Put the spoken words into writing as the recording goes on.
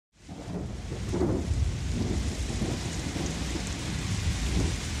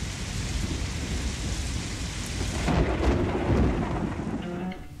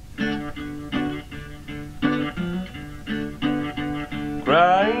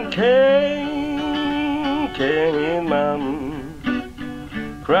Can mom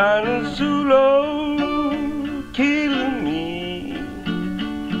crying so low, killing me.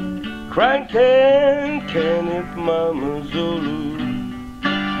 Crying can if mama Zulu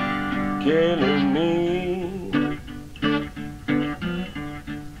killing me.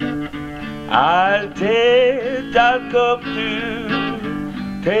 I'll take that cup to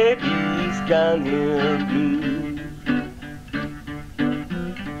take these kind of blues.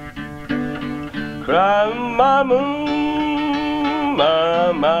 Cry, mama,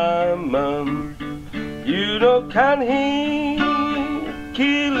 mama, you don't can't hear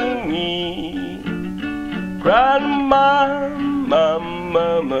killing me. Cry, mama,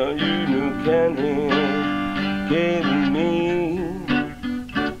 you don't can't hear killing me.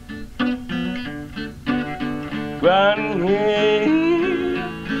 Crying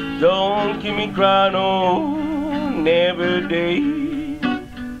here, don't keep me crying on every day.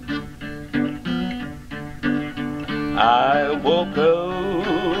 I woke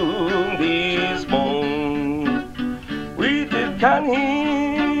up this morning with the kind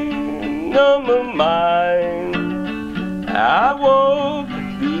on my mind. I woke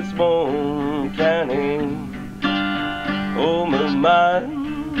this morning counting on my mind.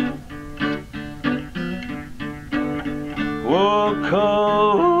 Woke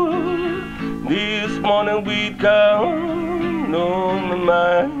up this morning with count on my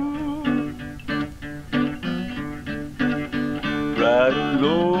mind. Right,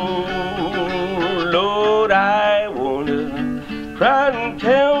 Lord, I wanna cry and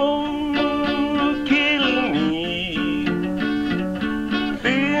tell, killing me.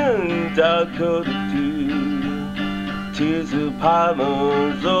 Feelings I could do, tears upon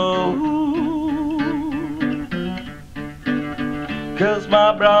my soul. 'Cause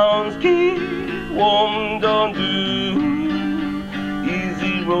my brown skin won't don't do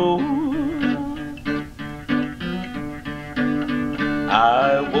easy road.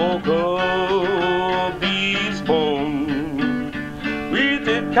 I woke up this morning with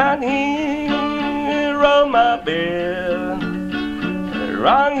a can here on my bed.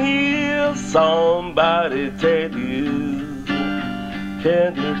 Around here somebody tell you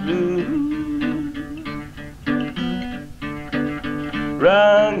can't you blue.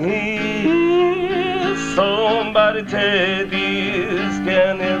 Round here somebody tell this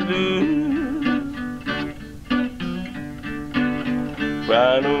can you blue.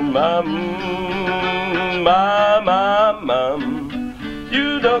 Crying on mom,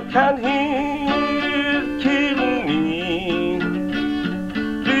 you don't can't hear killing me.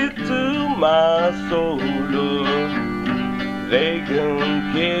 Bleed to my soul, Lord, they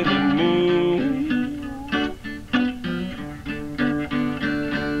can kill me.